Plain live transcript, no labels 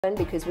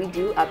because we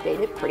do update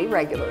it pretty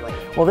regularly.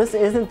 Well, this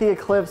isn't the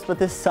eclipse, but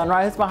this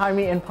sunrise behind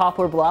me in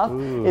Poplar Bluff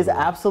is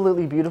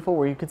absolutely beautiful,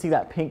 where you can see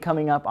that pink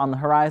coming up on the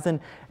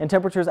horizon, and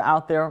temperatures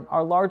out there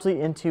are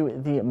largely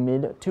into the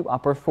mid to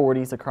upper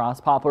 40s across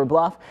Poplar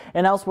Bluff,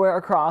 and elsewhere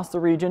across the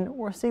region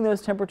we're seeing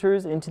those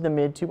temperatures into the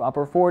mid to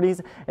upper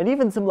 40s and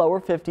even some lower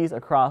 50s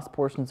across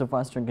portions of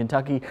western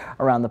Kentucky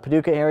around the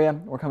Paducah area.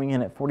 We're coming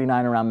in at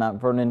 49 around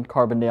Mount Vernon,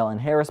 Carbondale, and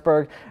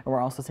Harrisburg, and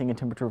we're also seeing a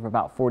temperature of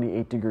about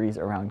 48 degrees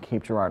around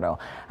Cape Girardeau.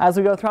 As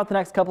we go throughout the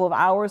next couple of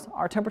hours,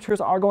 our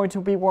temperatures are going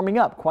to be warming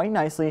up quite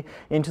nicely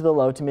into the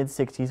low to mid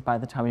 60s by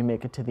the time we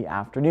make it to the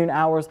afternoon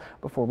hours,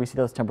 before we see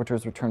those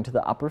temperatures return to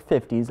the upper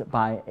 50s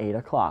by 8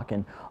 o'clock.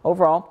 And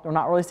overall, we're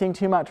not really seeing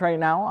too much right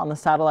now on the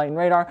satellite and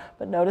radar,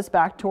 but notice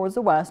back towards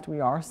the west,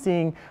 we are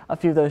seeing a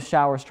few of those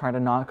showers try to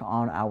knock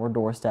on our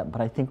doorstep,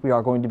 but I think we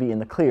are going to be in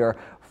the clear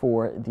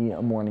for the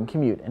morning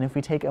commute. And if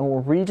we take a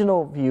more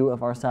regional view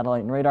of our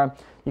satellite and radar,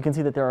 you can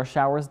see that there are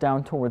showers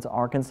down towards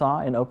Arkansas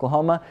and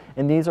Oklahoma,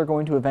 and these are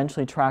going to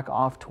eventually track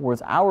off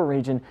towards our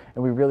region,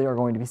 and we really are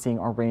going to be seeing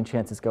our rain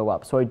chances go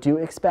up. So I do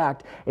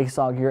expect a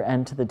soggier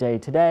end to the day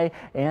today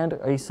and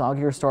a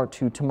soggier start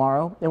to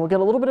tomorrow, and we'll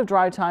get a little bit of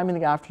dry time in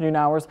the afternoon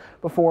hours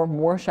before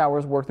more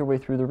showers work their way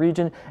through the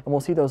region, and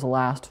we'll see those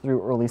last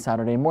through early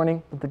Saturday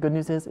morning. But the good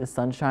news is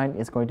sunshine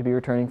is going to be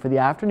returning for the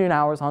afternoon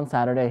hours on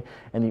Saturday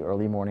and the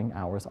early morning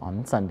hours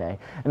on Sunday.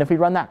 And if we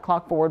run that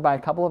clock forward by a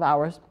couple of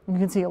hours, you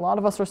can see a lot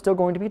of us are still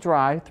going to be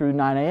dry through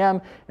 9 a.m.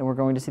 and we're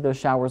going to see those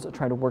showers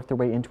try to work their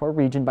way into our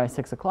region by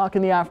 6 o'clock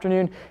in the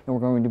afternoon, and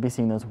we're going to be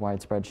seeing those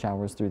widespread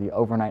showers through the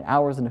overnight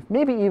hours, and if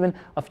maybe even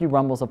a few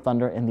rumbles of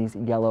thunder in these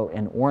yellow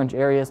and orange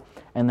areas.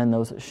 And then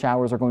those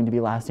showers are going to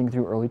be lasting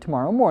through early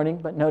tomorrow morning,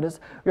 but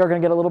notice we are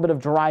going to get a little bit of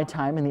dry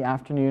time in the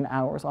afternoon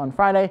hours on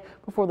Friday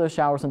before those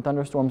showers and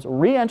thunderstorms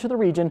re-enter the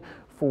region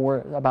for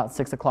about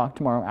 6 o'clock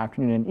tomorrow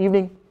afternoon and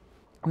evening.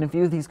 And a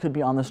few of these could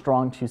be on the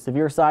strong to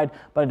severe side,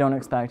 but I don't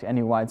expect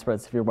any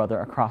widespread severe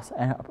weather across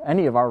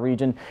any of our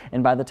region.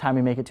 And by the time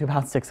we make it to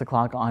about 6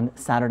 o'clock on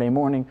Saturday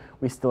morning,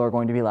 we still are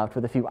going to be left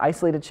with a few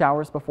isolated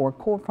showers before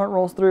cold front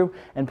rolls through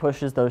and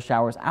pushes those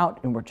showers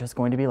out, and we're just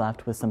going to be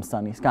left with some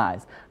sunny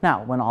skies.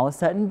 Now, when all is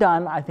said and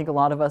done, I think a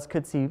lot of us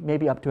could see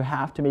maybe up to a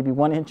half to maybe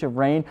 1 inch of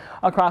rain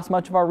across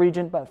much of our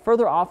region, but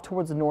further off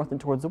towards the north and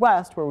towards the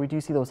west, where we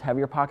do see those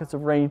heavier pockets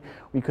of rain,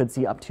 we could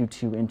see up to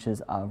 2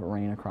 inches of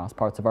rain across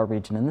parts of our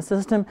region. And the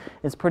system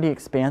is pretty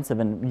expansive,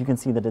 and you can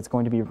see that it's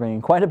going to be bringing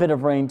quite a bit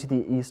of rain to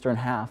the eastern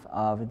half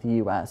of the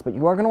U.S. But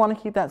you are going to want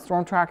to keep that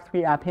Storm Track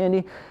 3 app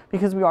handy,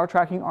 because we are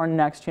tracking our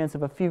next chance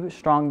of a few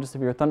strong to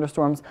severe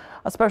thunderstorms,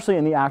 especially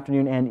in the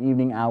afternoon and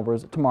evening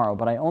hours tomorrow.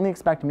 But I only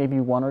expect maybe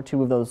 1 or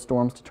 2 of those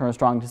storms to turn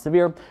strong to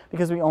severe,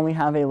 because we only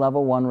have a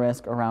level 1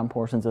 risk around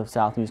portions of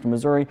southeastern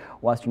Missouri,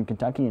 western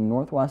Kentucky, and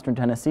northwestern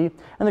Tennessee.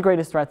 And the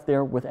greatest threats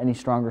there with any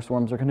stronger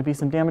storms are going to be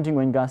some damaging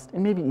wind gusts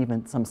and maybe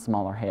even some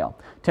smaller hail.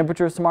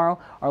 Temperatures tomorrow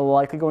are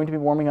likely going to be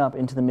warming up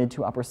into the mid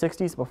to upper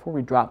 60s before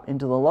we drop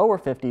into the lower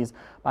 50s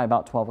by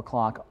about 12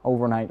 o'clock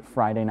overnight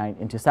Friday night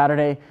into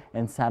Saturday.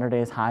 And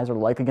Saturday's highs are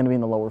likely going to be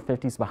in the lower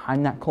 50s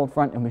behind that cold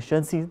front, and we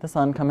should see the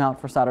sun come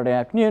out for Saturday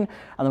afternoon,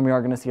 and then we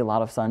are going to see a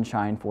lot of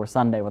sunshine for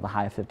Sunday with a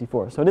high of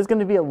 54. So it is going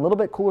to be a little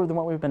bit cooler than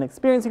what we've been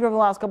experiencing over the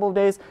last couple of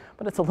days,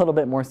 but it's a little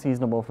bit more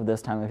seasonable for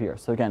this time of year.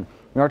 So again,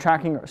 we are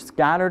tracking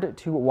scattered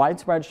to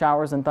widespread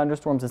showers and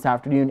thunderstorms this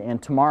afternoon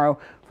and tomorrow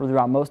for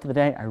throughout most of the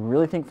day. I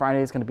really think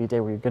Friday is going to be a day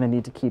where you're going to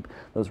need to keep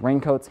those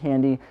raincoats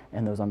handy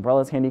and those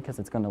umbrellas handy, because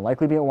it's going to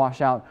likely be a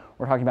washout.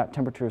 We're talking about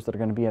temperatures that are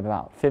going to be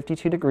about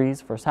 52 degrees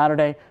for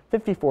Saturday,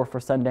 54 for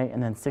Sunday,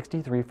 and then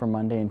 63 for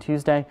Monday and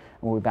Tuesday. And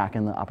we'll be back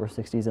in the upper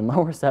 60s and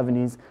lower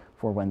 70s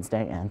for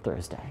Wednesday and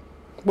Thursday.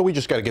 But we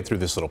just got to get through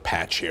this little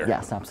patch here.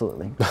 Yes,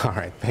 absolutely. All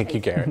right. Thank you,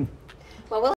 Garrett. Well, we'll